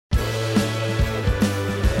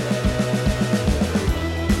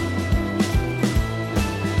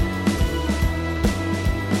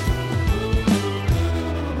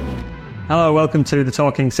Hello, welcome to the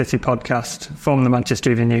Talking City podcast from the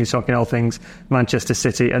Manchester Evening News, talking all things Manchester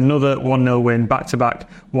City. Another 1-0 win, back-to-back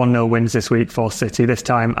 1-0 wins this week for City, this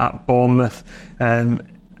time at Bournemouth. I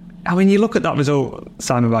mean, you look at that result,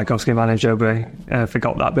 Simon Bajkowski, manager,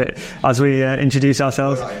 forgot that bit, as we introduce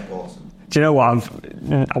ourselves. Do you know what?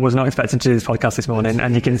 I was not expecting to do this podcast this morning,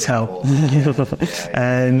 and you can tell.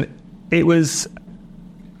 It was,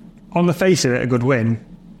 on the face of it, a good win,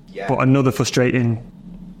 but another frustrating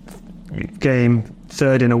game,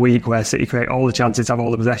 third in a week where City create all the chances, have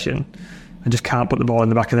all the possession, and just can't put the ball in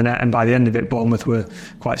the back of the net. And by the end of it, Bournemouth were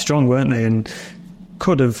quite strong, weren't they? And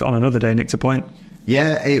could have, on another day, nicked a point.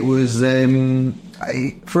 Yeah, it was,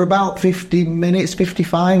 for about 50 minutes,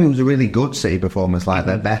 55, it was a really good City performance, like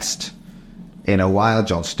their best in a while.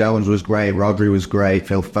 John Stones was great, Rodri was great,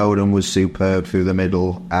 Phil Foden was superb through the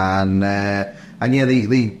middle, and yeah,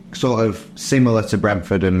 the sort of similar to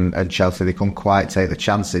Brentford and Chelsea, they couldn't quite take the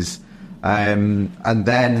chances. And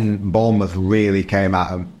then Bournemouth really came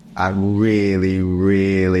at them, and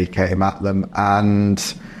really came at them,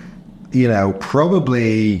 and, you know,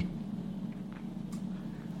 probably,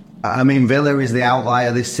 I mean, Villa is the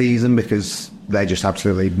outlier this season because they just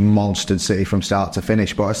absolutely monstered City from start to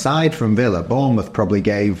finish. But aside from Villa, Bournemouth probably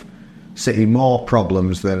gave City more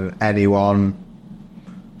problems than anyone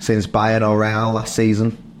since Bayern or Real last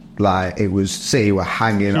season. Like, it was, City were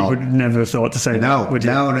hanging on. You would never have thought to say that, would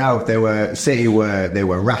you? No. They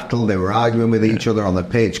were rattled. They were arguing with each other on the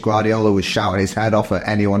pitch. Guardiola was shouting his head off at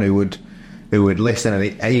anyone who would listen,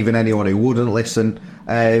 and even anyone who wouldn't listen.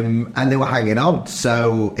 And they were hanging on.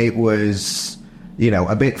 So it was, you know,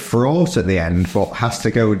 a bit fraught at the end, but has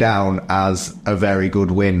to go down as a very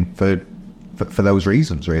good win for those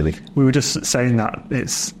reasons, really. We were just saying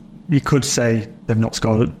that you could say they've not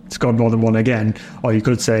scored more than one again, or you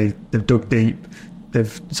could say they've dug deep,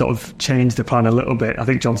 they've sort of changed the plan a little bit. I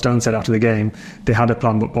think John Stone said after the game they had a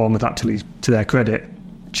plan, but Bournemouth actually, to their credit,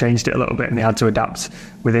 changed it a little bit, and they had to adapt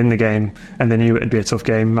within the game, and they knew it'd be a tough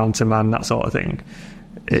game, man to man, that sort of thing.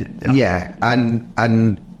 Yeah,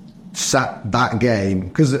 and sat that game,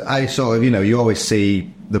 because I sort of, you know, you always see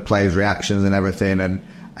the players' reactions and everything,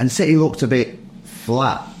 and City looked a bit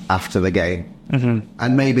flat after the game. Mm-hmm.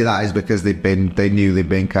 And maybe that is because they knew they'd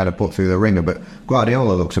been kind of put through the ringer, but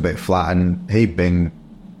Guardiola looks a bit flat, and he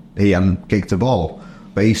hadn't kicked a ball,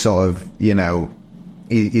 but he sort of, you know,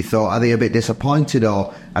 he thought, are they a bit disappointed,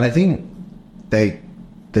 and I think they're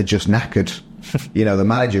just knackered. You know, the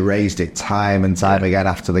manager raised it time and time again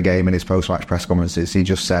after the game in his post-match press conferences. He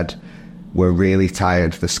just said, we're really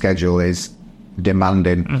tired, the schedule is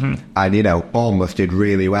demanding. Mm-hmm. And, you know, Bournemouth did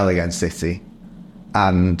really well against City,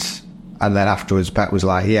 and then afterwards Pep was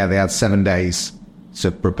like, yeah, they had 7 days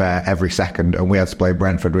to prepare every second, and we had to play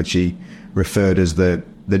Brentford, which he referred as the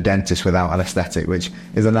dentist without anaesthetic, which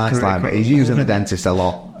is a nice line, but he's using the dentist a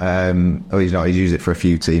lot. He's not, he's used it for a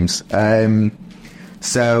few teams.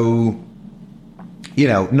 So, you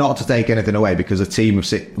know, not to take anything away, because a team with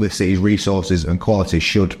City's resources and quality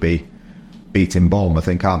should be beating Bournemouth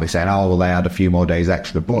and can't be saying, oh, well, they had a few more days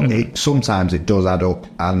extra. But sometimes it does add up,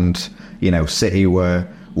 and, you know, City were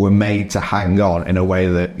made to hang on in a way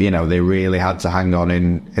that, you know, they really had to hang on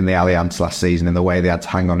in the Allianz last season, in the way they had to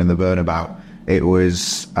hang on in the Bernabeu. It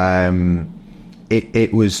was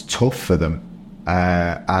it was tough for them,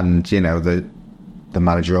 and, you know, the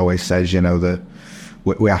manager always says, you know, that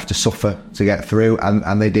we have to suffer to get through,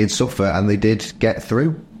 and they did suffer, and they did get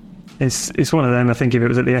through. It's one of them. I think if it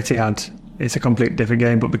was at the Etihad, it's a completely different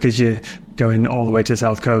game, but because you're going all the way to the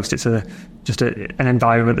South Coast, it's just an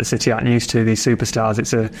environment that City aren't used to. These superstars,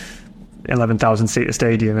 it's a 11,000 seater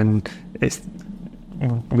stadium, and it's,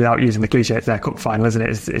 without using the cliche, it's their cup final, isn't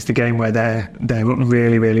it? It's the game where they're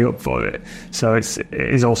really up for it. So it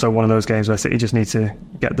is also one of those games where City just need to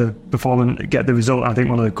get the performance, get the result. I think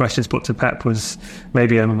one of the questions put to Pep was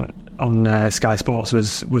maybe on Sky Sports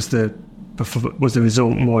was the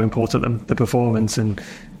result more important than the performance, and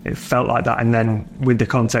it felt like that. And then with the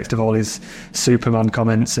context of all his Superman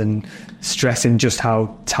comments and stressing just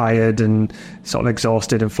how tired and sort of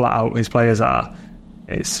exhausted and flat out his players are,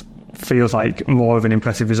 it feels like more of an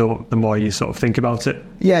impressive result the more you sort of think about it.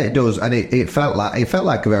 Yeah, it does, and it felt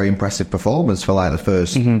like a very impressive performance for like the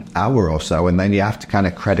first hour or so, and then you have to kind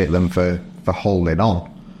of credit them for holding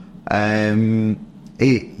on. I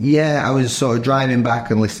was sort of driving back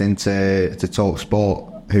and listening to Talk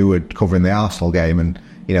Sport, who were covering the Arsenal game, and,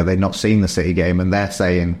 you know, they'd not seen the City game, and they're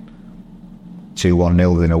saying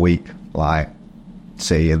 2-1-0 in a week. Like,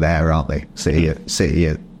 City are there, aren't they? City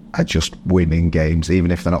are just winning games,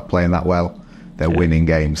 even if they're not playing that well. They're winning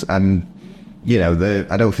games, and, you know,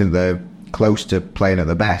 I don't think the close to playing at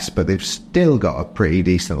the best, but they've still got a pretty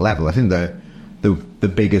decent level. I think the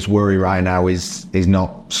biggest worry right now is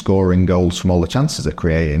not scoring goals from all the chances they're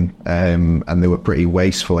creating, and they were pretty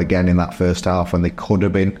wasteful again in that first half when they could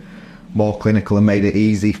have been more clinical and made it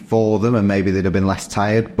easy for them, and maybe they'd have been less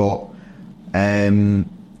tired. But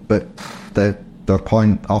they're a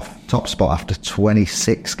point off top spot after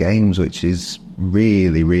 26 games, which is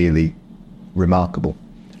really, really remarkable.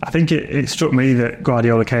 I think it struck me that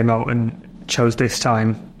Guardiola came out and chose this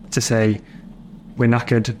time to say we're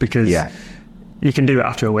knackered, because you can do it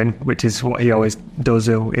after a win, which is what he always does.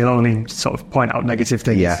 He'll only sort of point out negative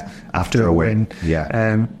things after a win.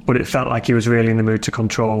 But it felt like he was really in the mood to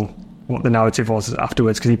control what the narrative was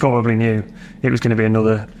afterwards, because he probably knew it was going to be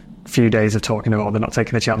another few days of talking about, they're not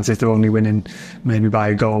taking the chances, they're only winning maybe by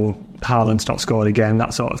a goal, Haaland's not scored again,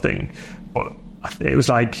 that sort of thing. But it was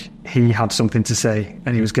like he had something to say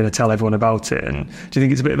and he was going to tell everyone about it. And do you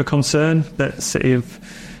think it's a bit of a concern that City have,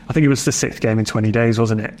 I think it was the 6th game in 20 days,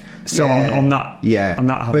 wasn't it? So on that,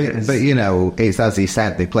 but you know, it's as he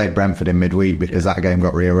said, they played Brentford in midweek because that game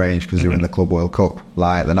got rearranged because they were in the Club World Cup.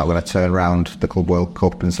 Like, they're not going to turn around the Club World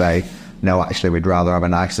Cup and say, no, actually we'd rather have a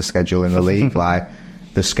nicer schedule in the league. Like,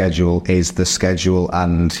 the schedule is the schedule,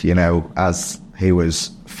 and you know, as he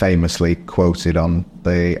was famously quoted on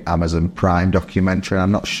the Amazon Prime documentary,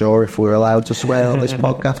 I'm not sure if we're allowed to swear on this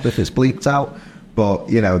podcast if it's bleeped out, but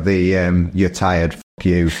you know, the you're tired, f***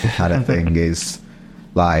 you kind of thing is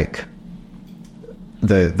like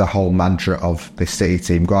the whole mantra of this City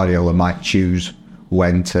team. Guardiola might choose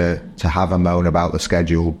when to have a moan about the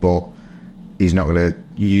schedule, but he's not going to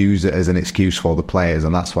use it as an excuse for the players,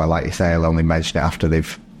 and that's why, like you say, he'll only mention it after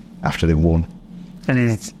they've won.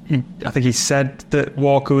 And I think he said that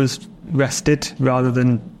Walker was rested rather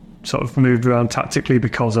than sort of moved around tactically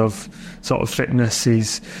because of sort of fitness.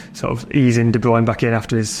 He's sort of easing De Bruyne back in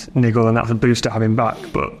after his niggle, and that's a boost to have him back.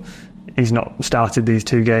 But he's not started these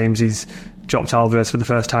 2 games. He's dropped Alvarez for the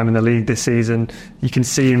first time in the league this season. You can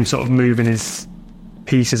see him sort of moving his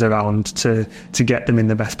pieces around to get them in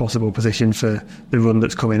the best possible position for the run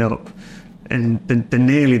that's coming up. And they're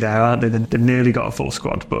nearly there, aren't they? They've nearly got a full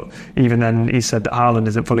squad. But even then, he said that Haaland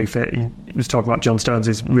isn't fully fit. He was talking about John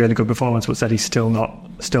Stones' really good performance, but said he's still not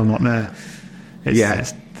there.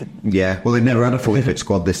 Well, they've never had a fully fit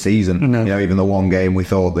squad this season. No. You know, even the one game we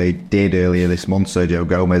thought they did earlier this month, Sergio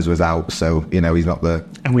Gomez was out, so you know, he's not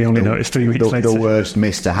and we only noticed 3 weeks later. The worst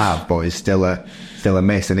miss to have, but it's still a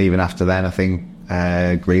miss. And even after then, I think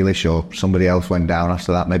Grealish or somebody else went down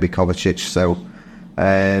after that, maybe Kovacic. So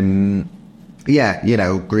you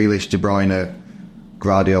know, Grealish, De Bruyne,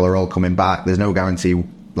 Guardiola are all coming back. There's no guarantee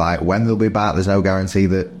like when they'll be back. There's no guarantee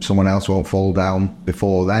that someone else won't fall down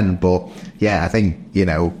before then. But yeah, I think, you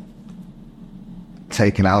know,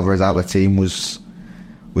 taking Alvarez out of the team was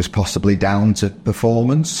possibly down to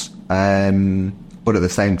performance. But at the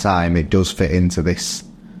same time, it does fit into this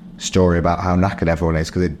story about how knackered everyone is,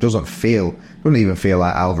 because it doesn't even feel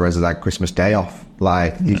like Alvarez has had Christmas Day off.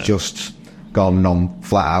 Like, he's just gone on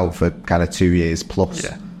flat out for kind of 2 years plus.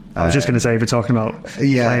 Yeah. I was just going to say, if we're talking about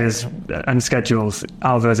players and schedules,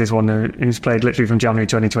 Alvarez is one who's played literally from January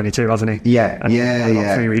 2022, hasn't he?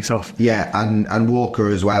 Yeah. 3 weeks off. Yeah, and Walker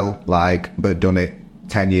as well, like, but done it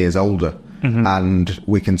 10 years older. Mm-hmm. And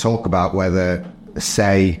we can talk about whether,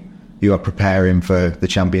 say, you are preparing for the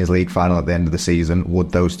Champions League final at the end of the season,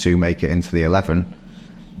 would those two make it into the 11?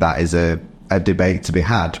 That is a debate to be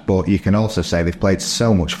had. But you can also say they've played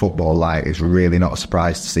so much football, like, it's really not a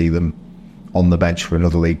surprise to see them on the bench for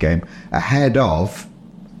another league game ahead of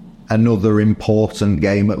another important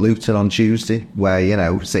game at Luton on Tuesday, where, you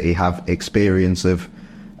know, City have experience of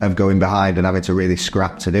going behind and having to really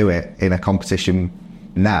scrap to do it in a competition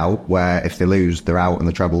now where if they lose, they're out and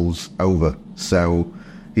the treble's over. So,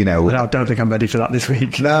 you know, I don't think I'm ready for that this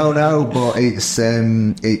week. No, but it's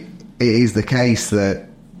it is the case that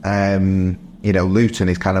you know, Luton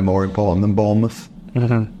is kind of more important than Bournemouth.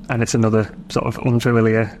 Mm-hmm. And it's another sort of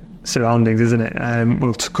unfamiliar surroundings, isn't it?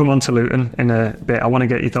 We'll come on to Luton in a bit. I want to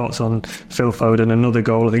get your thoughts on Phil Foden. Another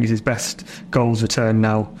goal. I think it's his best goals return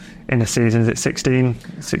now in a season. Is it 16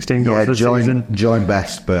 goals this season? Joint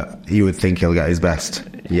best, but you would think he'll get his best.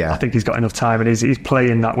 Yeah, I think he's got enough time, and he's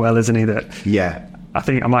playing that well, isn't he? That I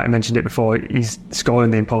think I might have mentioned it before. He's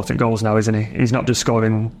scoring the important goals now, isn't he? He's not just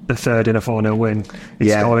scoring the third in a 4-0 win.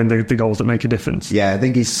 He's scoring the goals that make a difference. Yeah, I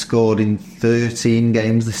think he's scored in 13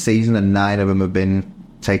 games this season, and 9 of them have been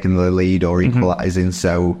taking the lead or equalising. Mm-hmm.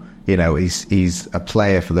 So, you know, he's a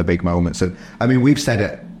player for the big moments. And I mean, we've said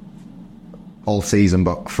it all season,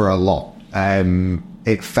 but for a lot,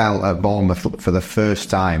 it felt at Bournemouth for the first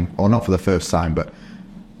time, or not for the first time, but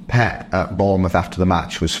Pep at Bournemouth after the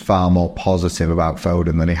match was far more positive about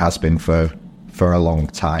Foden than he has been for a long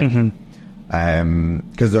time.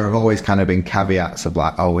 Because there have always kind of been caveats of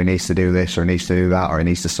like, oh, he needs to do this or he needs to do that or he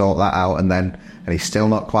needs to sort that out, and he's still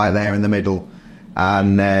not quite there in the middle.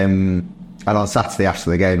 And on Saturday after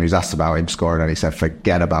the game, he was asked about him scoring, and he said,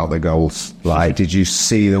 forget about the goals. Like, did you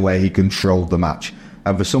see the way he controlled the match?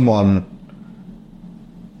 And for someone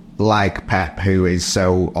like Pep, who is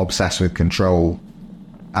so obsessed with control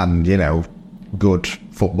and, you know, good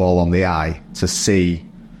football on the eye, to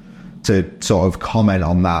sort of comment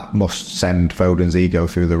on that must send Foden's ego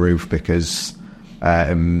through the roof, because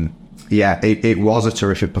it was a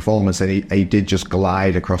terrific performance, and he did just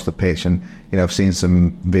glide across the pitch. And, you know, I've seen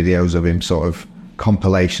some videos of him, sort of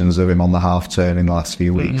compilations of him on the half turn in the last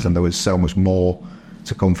few weeks, and there was so much more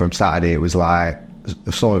to come from Saturday. It was like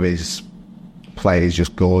some of his play is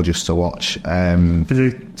just gorgeous to watch.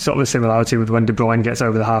 There's a sort of a similarity with when De Bruyne gets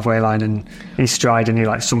over the halfway line and he's striding, you're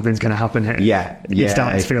like, something's going to happen here. You're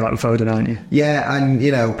starting to feel like with Foden, aren't you? Yeah, and,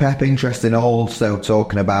 you know, Pep, interesting also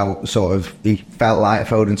talking about sort of, he felt like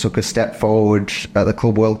Foden took a step forward at the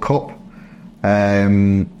Club World Cup,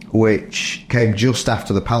 which came just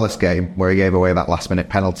after the Palace game, where he gave away that last minute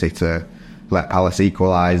penalty to let Palace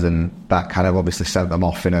equalise, and that kind of obviously sent them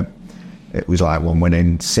off it was like 1 win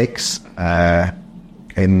in 6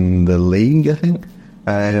 in the league, I think.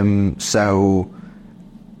 So,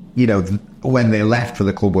 you know, when they left for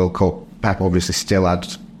the Club World Cup, Pep obviously still had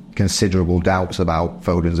considerable doubts about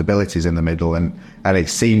Foden's abilities in the middle, and it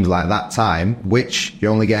seemed like that time, which you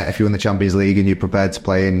only get if you're in the Champions League and you're prepared to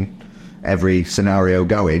play in every scenario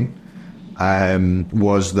going,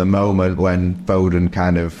 was the moment when Foden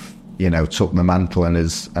kind of, you know, took the mantle and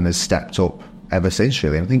has stepped up ever since,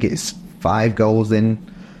 really. I think it's 5 goals in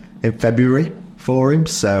February for him,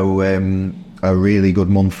 so a really good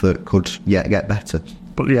month that could yet get better.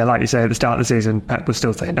 But yeah, like you say, at the start of the season, Pep was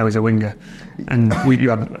still saying, no, he's a winger. And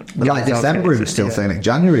you had... December he was still saying it,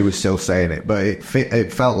 January was still saying it, but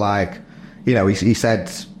it felt like, you know, he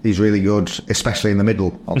said he's really good, especially in the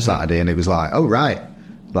middle on Saturday, and it was like, oh, right.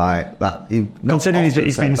 Like that. Considering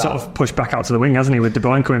he's been sort of pushed back out to the wing, hasn't he, with De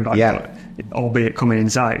Bruyne coming back, albeit coming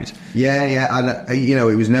inside. And you know,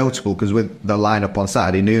 it was notable because with the lineup on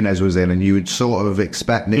Saturday, Núñez was in, and you would sort of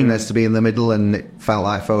expect Núñez to be in the middle, and it felt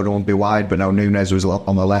like Foden would be wide, but no, Núñez was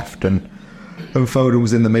on the left, and Foden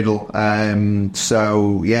was in the middle.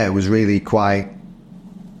 So yeah, it was really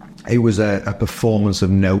it was a performance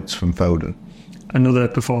of note from Foden. Another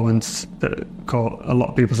performance that caught a lot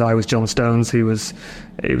of people's eye was John Stones. It was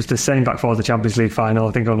the same back for the Champions League final,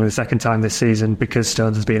 I think only the second time this season, because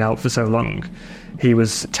Stones has been out for so long. He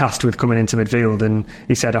was tasked with coming into midfield, and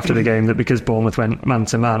he said after the game that because Bournemouth went man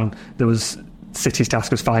to man, City's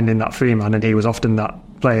task was finding that free man, and he was often that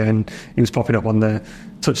player, and he was popping up on the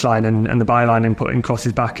touchline and the byline and putting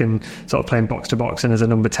crosses back and sort of playing box to box and as a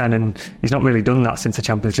number 10, and he's not really done that since the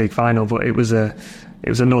Champions League final, but it was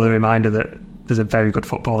another reminder that there's a very good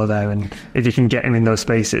footballer there, and if you can get him in those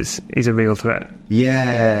spaces, he's a real threat.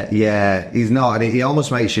 Yeah, he's not, and he almost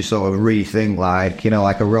makes you sort of rethink, like, you know,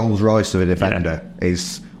 like a Rolls Royce of a defender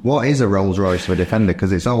what is a Rolls Royce of a defender,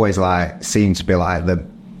 because it's always like seems to be like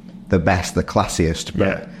the best, the classiest,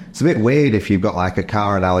 but it's a bit weird if you've got like a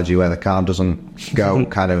car analogy where the car doesn't go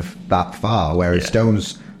kind of that far, whereas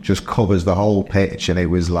Stones just covers the whole pitch, and it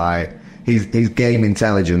was like his game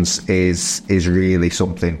intelligence is really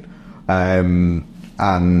something.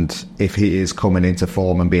 And if he is coming into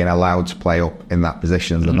form and being allowed to play up in that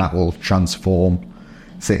position, then that will transform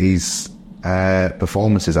City's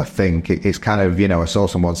performances. I think it's kind of, you know, I saw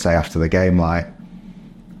someone say after the game, like,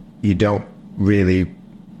 you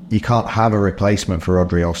can't have a replacement for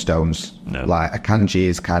Rodri or Stones. No. Like, Akanji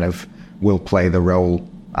is kind of will play the role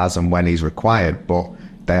as and when he's required, but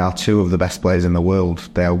they are 2 of the best players in the world.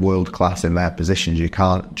 They are world class in their positions. You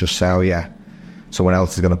can't just say, oh yeah, someone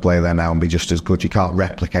else is going to play there now and be just as good. You can't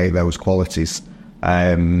replicate those qualities,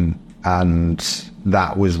 and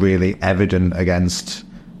that was really evident against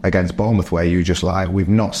Bournemouth, where you just like, we've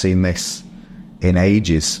not seen this in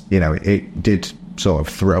ages. You know, it did sort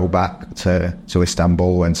of throw back to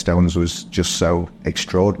Istanbul when Stones was just so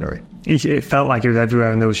extraordinary. It felt like he was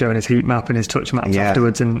everywhere, and they were showing his heat map and his touch maps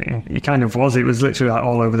afterwards, and he kind of was. It was literally like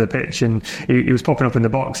all over the pitch, and he was popping up in the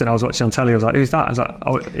box, and I was watching on telly. I was like, who's that? I was like,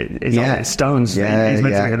 oh, it's Stones. He's meant to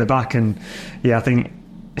be at the back, and I think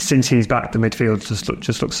since he's back, the midfield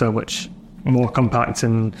just looks so much more compact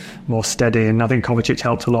and more steady, and I think Kovacic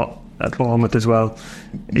helped a lot at Bournemouth as well.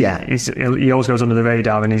 He always goes under the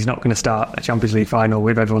radar, and he's not going to start a Champions League final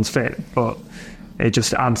if everyone's fit, but it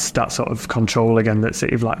just adds that sort of control again that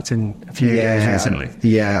City have lacked in a few games recently.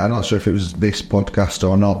 Yeah, I'm not sure if it was this podcast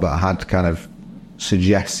or not, but I had kind of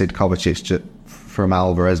suggested Kovacic from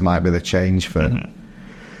Alvarez might be the change for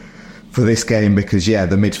this game, because the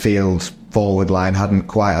midfield forward line hadn't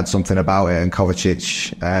quite had something about it, and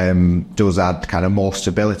Kovacic does add kind of more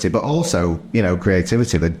stability, but also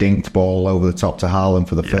creativity. The dinked ball over the top to Haaland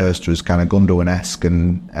for the first was kind of Gundogan-esque,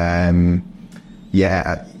 and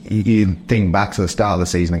you think back to the start of the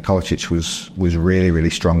season and Kovacic was really, really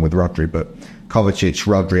strong with Rodri, but Kovacic,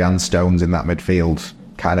 Rodri and Stones in that midfield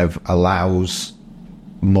kind of allows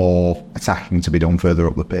more attacking to be done further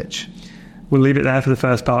up the pitch. We'll leave it there for the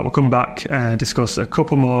first part. We'll come back and discuss a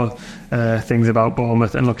couple more things about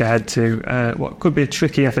Bournemouth and look ahead to what could be a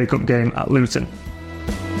tricky FA Cup game at Luton.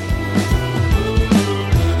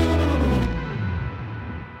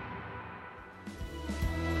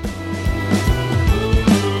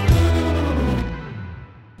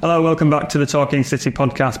 Hello, welcome back to the Talking City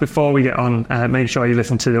podcast. Before we get on, make sure you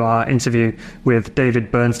listen to our interview with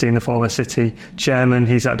David Bernstein, the former City chairman.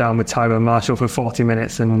 He sat down with Tyrone Marshall for 40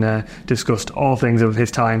 minutes and discussed all things of his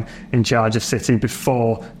time in charge of City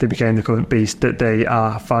before they became the current beast that they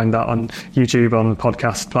are. Find that on YouTube, on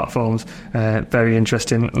podcast platforms. Very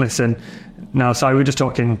interesting listen. Now, we were just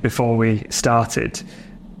talking before we started.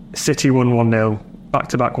 City won 1-0,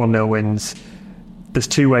 back-to-back 1-0 wins. There's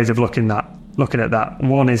two ways of looking at that.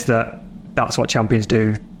 One is that's what champions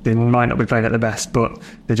do. They might not be playing at their best, but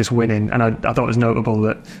they're just winning. And I thought it was notable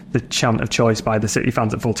that the chant of choice by the City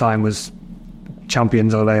fans at full time was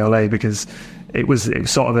champions, ole ole, because it was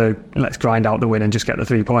sort of a let's grind out the win and just get the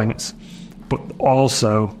 3 points. But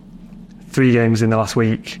also 3 games in the last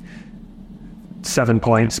week, 7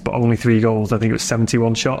 points, but only 3 goals. I think it was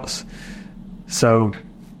 71 shots. So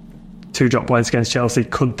 2 drop points against Chelsea.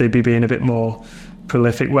 Could they be being a bit more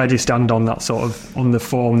prolific? Where do you stand on that sort of on the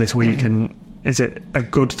form this week, and is it a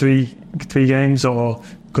good three games, or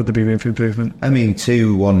could there be room for improvement? I mean,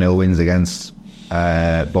 2 1-0 wins against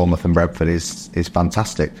Bournemouth and Brentford is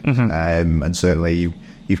fantastic, and certainly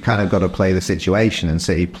you've kind of got to play the situation, and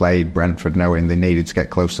City played Brentford knowing they needed to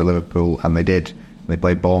get close to Liverpool, and they did. They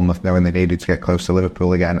played Bournemouth knowing they needed to get close to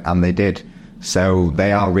Liverpool again, and they did. So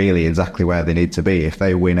they are really exactly where they need to be. If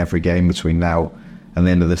they win every game between now and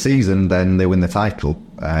the end of the season, then they win the title.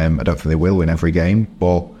 I don't think they will win every game,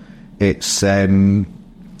 but they're in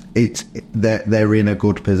a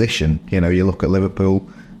good position. You look at Liverpool,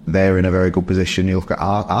 they're in a very good position. You look at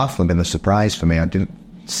Arsenal, been the surprise for me. I didn't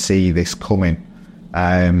see this coming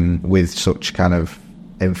with such kind of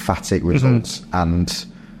emphatic results and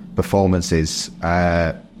performances.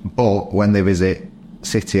 But when they visit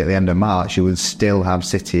City at the end of March, you would still have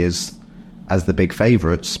City as the big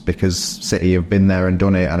favourites, because City have been there and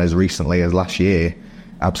done it, and as recently as last year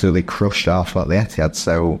absolutely crushed Arsenal at the Etihad.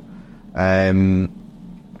 So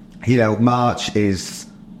March is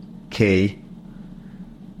key.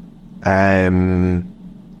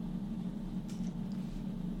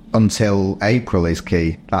 Until April is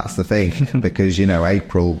key. That's the thing. Because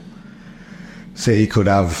April, City could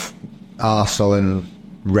have Arsenal and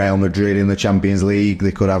Real Madrid in the Champions League.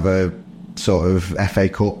 They could have a sort of FA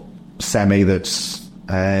Cup semi that's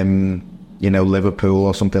Liverpool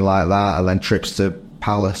or something like that, and then trips to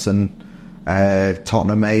Palace and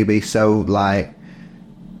Tottenham maybe. So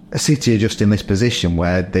City are just in this position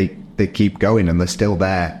where they keep going and they're still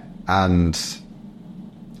there, and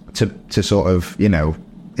to sort of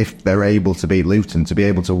if they're able to beat Luton, to be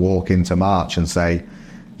able to walk into March and say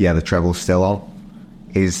the treble's still on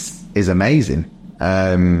is amazing.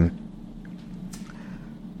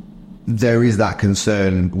 There is that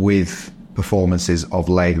concern with performances of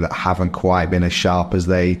late that haven't quite been as sharp as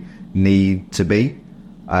they need to be.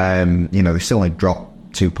 They still only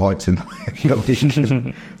dropped 2 points in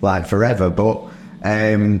the league, forever. But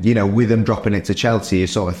with them dropping it to Chelsea, you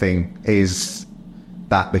sort of think, is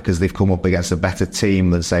that because they've come up against a better team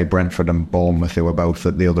than, say, Brentford and Bournemouth, who are both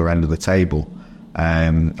at the other end of the table?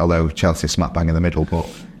 Although Chelsea is smack bang in the middle. But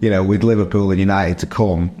with Liverpool and United to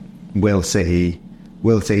come, will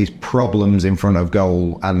City's problems in front of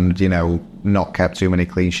goal and not kept too many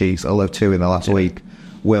clean sheets, although 2 in the last week,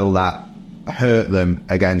 will that hurt them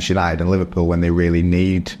against United and Liverpool when they really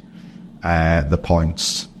need the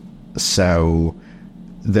points? So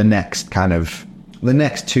the next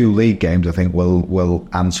 2 league games, I think, will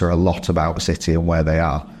answer a lot about City and where they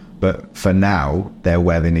are. But for now, they're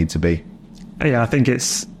where they need to be. Yeah, I think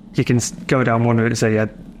you can go down one route and say,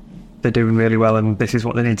 they're doing really well and this is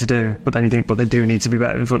what they need to do, but then you think, but they do need to be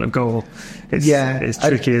better in front of goal. It's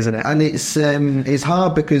tricky, isn't it? And it's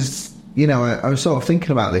hard because I was sort of thinking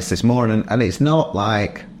about this morning, and it's not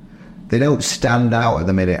like they don't stand out at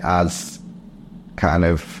the minute as kind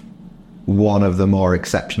of one of the more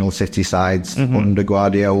exceptional City sides under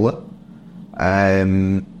Guardiola.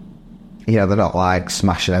 They're not like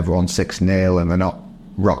smashing everyone 6-0 and they're not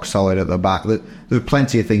rock solid at the back. There are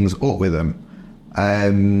plenty of things up with them.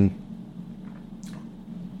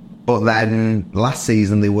 But then last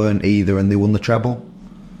season they weren't either, and they won the treble.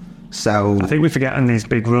 So I think we forget on these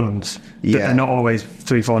big runs that they're not always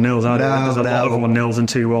 3-4-0s, are they? There's a lot of 1-0s and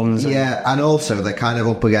 2-1s. Yeah, and also they're kind of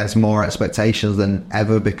up against more expectations than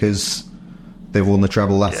ever because they've won the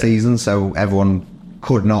treble last season, so everyone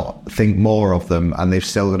could not think more of them, and they've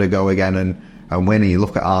still got to go again and win. You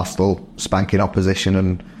look at Arsenal spanking opposition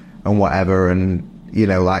and whatever, and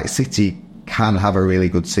like City can have a really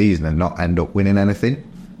good season and not end up winning anything.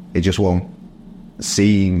 It just won't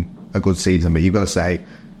seem a good season. But you've got to say,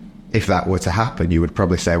 if that were to happen, you would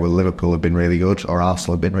probably say, well, Liverpool have been really good or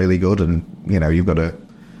Arsenal have been really good, and you've got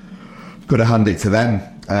to hand it to them.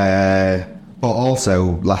 But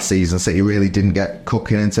also last season City really didn't get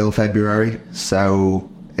cooking until February, so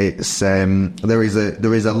it's there is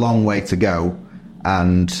a long way to go,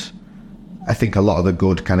 and I think a lot of the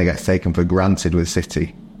good kind of gets taken for granted with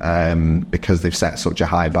City because they've set such a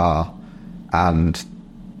high bar, and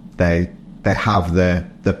they have the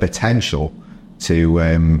potential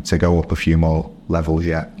to go up a few more levels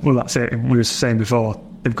yet. Well, that's it. We were saying before,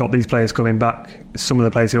 they've got these players coming back. Some of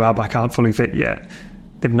the players who are back aren't fully fit yet.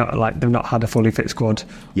 They've not had a fully fit squad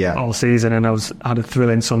all season, and I had a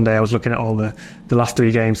thrilling Sunday. I was looking at all the last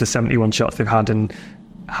 3 games, the 71 shots they've had, and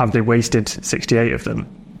have they wasted 68 of them?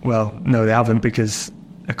 Well, no, they haven't, because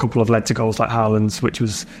a couple have led to goals like Haaland's, which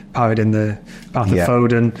was parried in the path of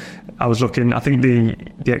Foden. I was looking, I think the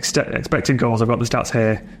expected goals, I've got the stats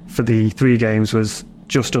here, for the 3 games was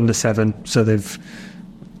just under 7, so they've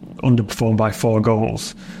underperformed by 4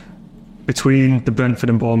 goals. Between the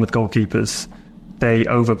Brentford and Bournemouth goalkeepers, they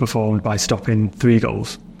overperformed by stopping 3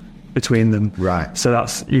 goals between them. Right. So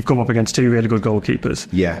that's, you've come up against 2 really good goalkeepers.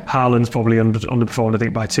 Yeah. Haaland's probably underperformed, I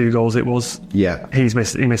think, by 2 goals it was. Yeah. He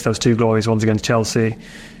missed those 2 glorious ones against Chelsea,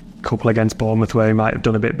 a couple against Bournemouth where he might have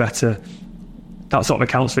done a bit better. That sort of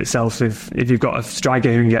accounts for itself. If you've got a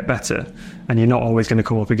striker who can get better, and you're not always going to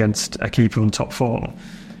come up against a keeper on top form,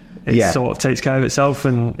 it sort of takes care of itself.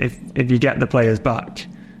 And if you get the players back,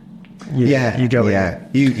 you go in.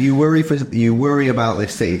 You worry about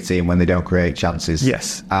this City team when they don't create chances.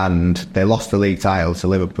 Yes. And they lost the league title to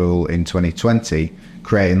Liverpool in 2020,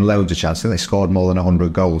 creating loads of chances. I think they scored more than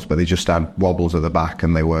 100 goals, but they just had wobbles at the back,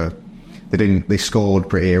 and they scored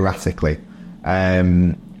pretty erratically.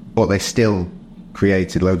 But they still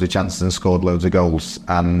created loads of chances and scored loads of goals,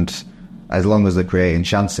 and as long as they're creating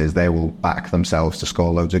chances, they will back themselves to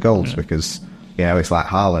score loads of goals, because it's like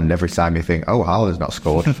Haaland. Every time you think, oh, Haaland's not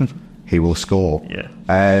scored, he will score.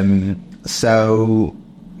 So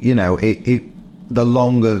the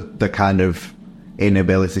longer the kind of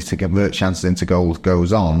inability to convert chances into goals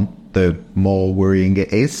goes on, the more worrying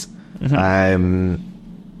it is.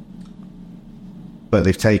 But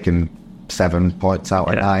they've taken 7 points out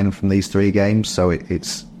of 9 from these 3 games, so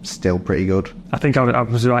it's still pretty good. I think I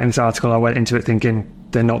was writing this article, I went into it thinking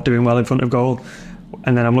they're not doing well in front of goal,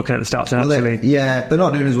 and then I'm looking at the stats and they're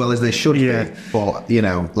not doing as well as they should be. But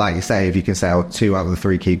like you say, if you can say 2 out of the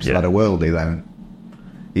 3 keepers had a worldie, then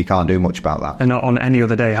you can't do much about that. And on any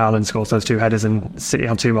other day, Haaland scores those 2 headers, and City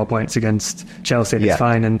have 2 more points against Chelsea, and it's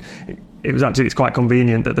fine. And it's quite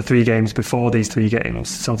convenient that the 3 games before these 3 games,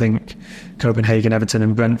 so I think Copenhagen, Everton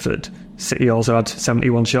and Brentford, City also had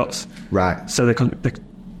 71 shots. Right. So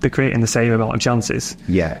they're creating the same amount of chances.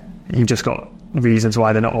 Yeah. You've just got reasons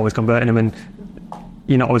why they're not always converting them, and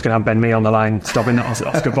you're not always going to have Ben Mee on the line stopping that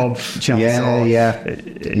Oscar Bob chance.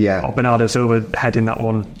 Or Bernardo Silva heading that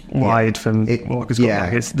one wide from Walker's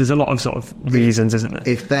back. There's a lot of sort of reasons, isn't there?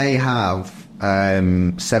 If they have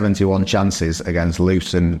 71 chances against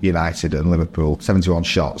Luton, United and Liverpool, 71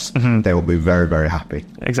 shots, they will be very, very happy.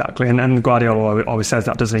 Exactly. And Guardiola always says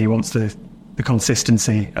that, doesn't he? He wants the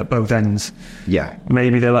consistency at both ends. Yeah.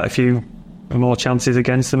 Maybe they'll let a few more chances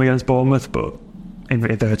against them against Bournemouth, but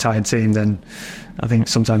if they're a tired team, then I think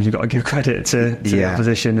sometimes you've got to give credit to the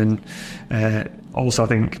opposition. And also, I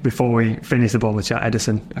think before we finish the Bournemouth chat,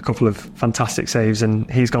 Ederson, a couple of fantastic saves, and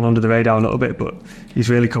he's gone under the radar a little bit, but he's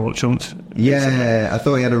really come up trumps. I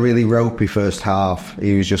thought he had a really ropey first half.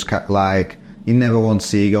 He was just like, you never want to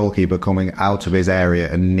see a goalkeeper coming out of his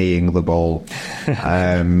area and kneeing the ball.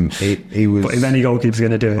 He was. But if any goalkeeper's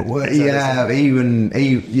going to do it,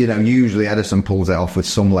 usually Ederson pulls it off with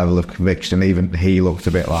some level of conviction. Even he looked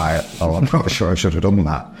a bit like, oh, I'm not sure I should have done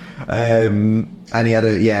that. And he had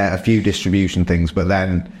a few distribution things, but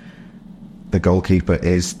then the goalkeeper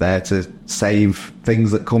is there to save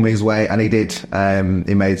things that come his way, and he did.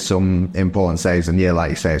 He made some important saves, and yeah,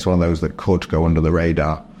 like you say, it's one of those that could go under the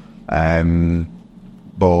radar.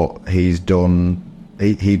 But he's done.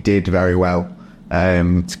 He did very well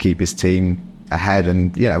to keep his team ahead,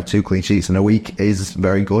 and 2 clean sheets in a week is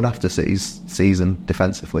very good after City's season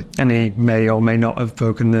defensively. And he may or may not have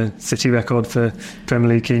broken the City record for Premier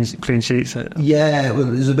League clean sheets. Yeah, well,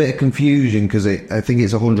 there's a bit of confusion because I think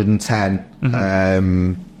it's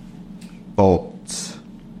 110, but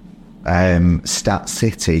Stat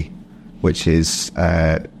City, which is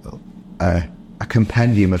a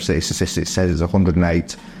compendium of City statistics, says it's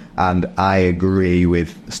 108, and I agree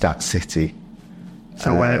with Stat City.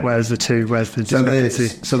 So where's the two? Where's the discrepancy?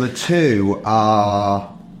 So the two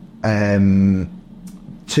are 2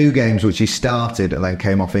 games which he started and then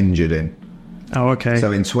came off injured in. Oh, okay.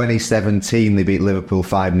 So in 2017 they beat Liverpool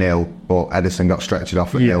 5-0, but Edison got stretched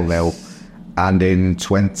off at 0-0. And in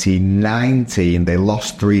 2019 they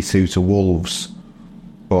lost 3-2 to Wolves,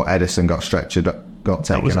 but Edison got taken off.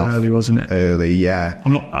 That was early, wasn't it? Early, yeah.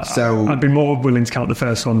 I'd be more willing to count the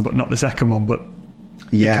first one, but not the second one. But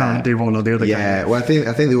you can't do one or the other. Yeah, well, I think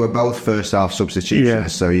they were both first half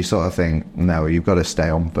substitutions, so you sort of think, no, you've got to stay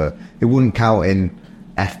on, but it wouldn't count in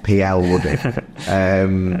FPL, would it?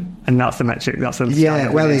 And that's the metric. That's the I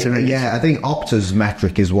think Opta's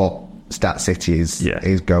metric is what Stat City is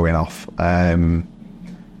going off.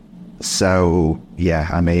 So yeah,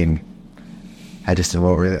 I mean, Edison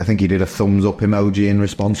won't really. I think he did a thumbs up emoji in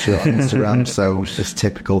response to it on Instagram. So just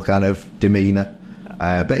typical kind of demeanour.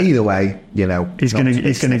 But either way, he's going to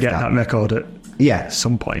get that record at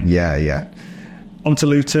some point. Yeah. On to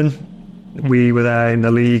Luton. We were there in the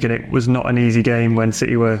league, and it was not an easy game when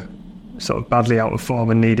City were sort of badly out of form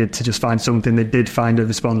and needed to just find something. They did find a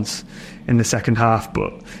response in the second half,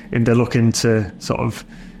 but if they're looking to sort of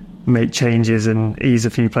make changes and ease a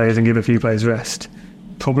few players and give a few players rest,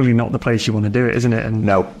 probably not the place you want to do it, isn't it? And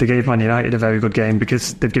no. They gave Man United a very good game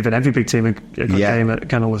because they've given every big team a good game at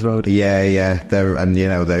Kenilworth Road. Yeah.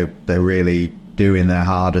 They're really doing their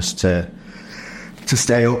hardest to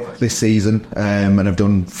stay up this season, and have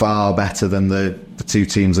done far better than the 2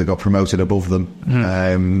 teams that got promoted above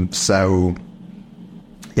them. So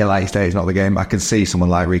yeah, like you say, it's not the game. I can see someone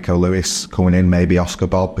like Rico Lewis coming in, maybe Oscar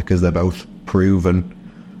Bob, because they're both proven.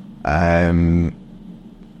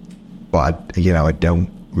 But I don't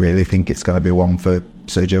really think it's going to be one for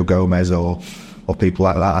Sergio Gomez or people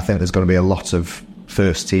like that. I think there's going to be a lot of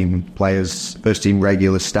first team players, first team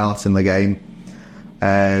regulars starting the game,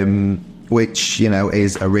 which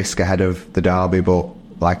is a risk ahead of the derby. But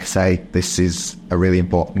like I say, this is a really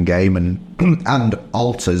important game and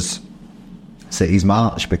alters City's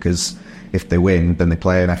march, because if they win, then they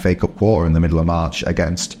play an FA Cup quarter in the middle of March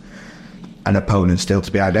against an opponent still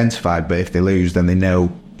to be identified. But if they lose, then they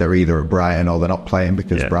know they're either at Brighton or they're not playing,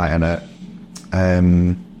 because Brighton are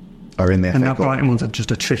in the FA Cup. And that Brighton one's just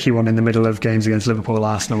a tricky one in the middle of games against Liverpool,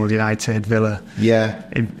 Arsenal, United, Villa. Yeah.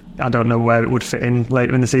 I don't know where it would fit in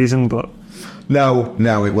later in the season, but... No,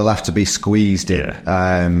 it will have to be squeezed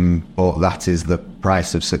in. But that is the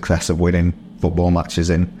price of success of winning football matches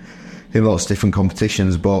in lots of different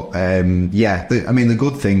competitions. But the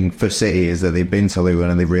good thing for City is that they've been to Luton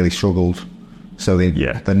and they've really struggled. So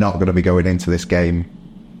they're not going to be going into this game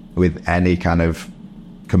with any kind of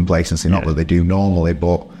complacency. Not that they do normally,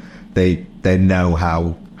 but they know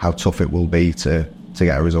how tough it will be to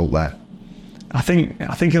get a result there. I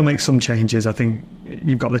think he'll make some changes. I think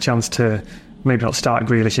you've got the chance to maybe not start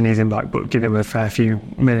Grealish and ease him back, but give him a fair few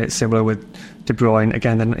minutes, similar with De Bruyne.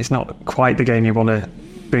 Again, then it's not quite the game you want to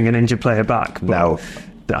bring an injured player back. But no.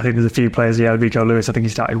 I think there's a few players. Rico Lewis, I think he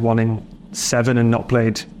started 1 in 7 and not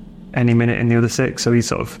played any minute in the other 6, so he's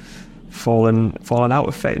sort of fallen out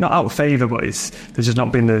of favour. Not out of favour, but there's just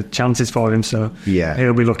not been the chances for him. So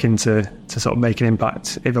he'll be looking to sort of make an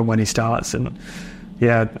impact even when he starts. And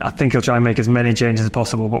I think he'll try and make as many changes as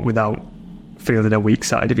possible, but without feeling a weak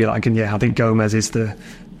side, if you like. And I think Gomez is the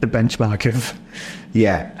benchmark of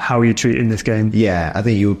how you treat in this game. Yeah, I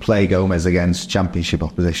think you would play Gomez against Championship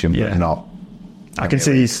opposition, but not. I can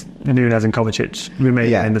see Nunez and Kovacic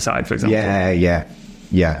remaining in the side, for example.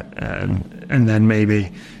 Yeah. And then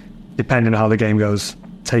maybe, depending on how the game goes,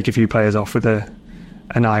 take a few players off with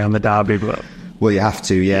an eye on the derby. But well, you have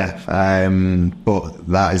to, but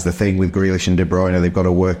that is the thing with Grealish and De Bruyne. They've got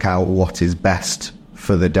to work out what is best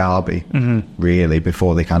for the derby, really,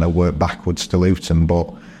 before they kind of work backwards to Luton.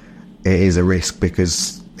 But it is a risk,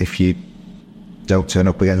 because if you don't turn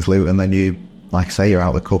up against Luton, then you, like I say, you're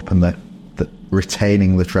out of the cup, and the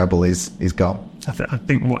retaining the treble is gone. I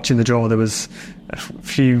think watching the draw, there was a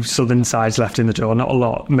few southern sides left in the draw, not a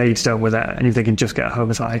lot. Maidstone were there, and you're thinking, just get a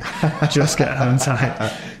home side, just get a home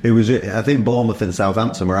side. It was. I think Bournemouth and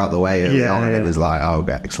Southampton were out the way early on, and it was like, oh,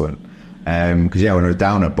 excellent. Because when I was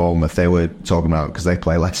down at Bournemouth, they were talking about, because they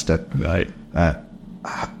play Leicester at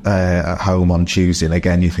home on Tuesday, and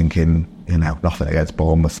again you're thinking, nothing against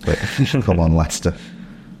Bournemouth, but come on, Leicester.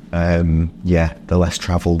 The less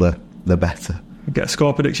travelled, the better. Get a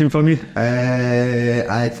score prediction from you?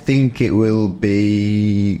 I think it will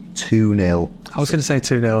be 2-0. I was going to say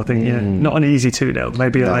 2-0. I think not an easy 2-0.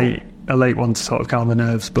 Maybe a late one to sort of calm the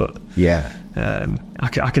nerves, but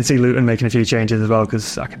I can see Luton making a few changes as well,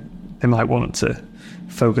 because they might want to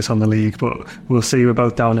focus on the league, but we'll see. We're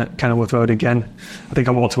both down at Kenilworth Road again. I think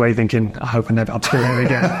I walked away thinking, I hope I never have to go there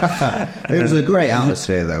again. It was a great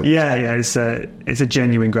atmosphere, though. It's a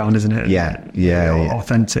genuine ground, isn't it?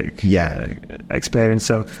 Authentic experience.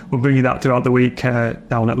 So we'll bring you that throughout the week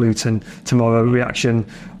down at Luton tomorrow. Reaction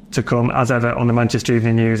to come as ever on the Manchester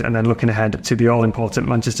Evening News, and then looking ahead to the all-important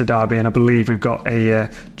Manchester derby. And I believe we've got a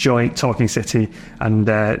joint Talking City and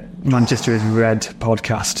Manchester is Red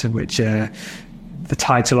podcast, which the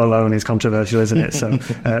title alone is controversial, isn't it? So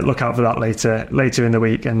look out for that later in the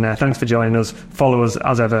week. And thanks for joining us. Follow us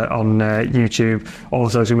as ever on YouTube, all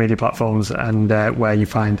social media platforms, and where you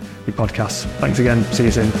find your podcasts. Thanks again. See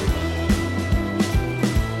you soon.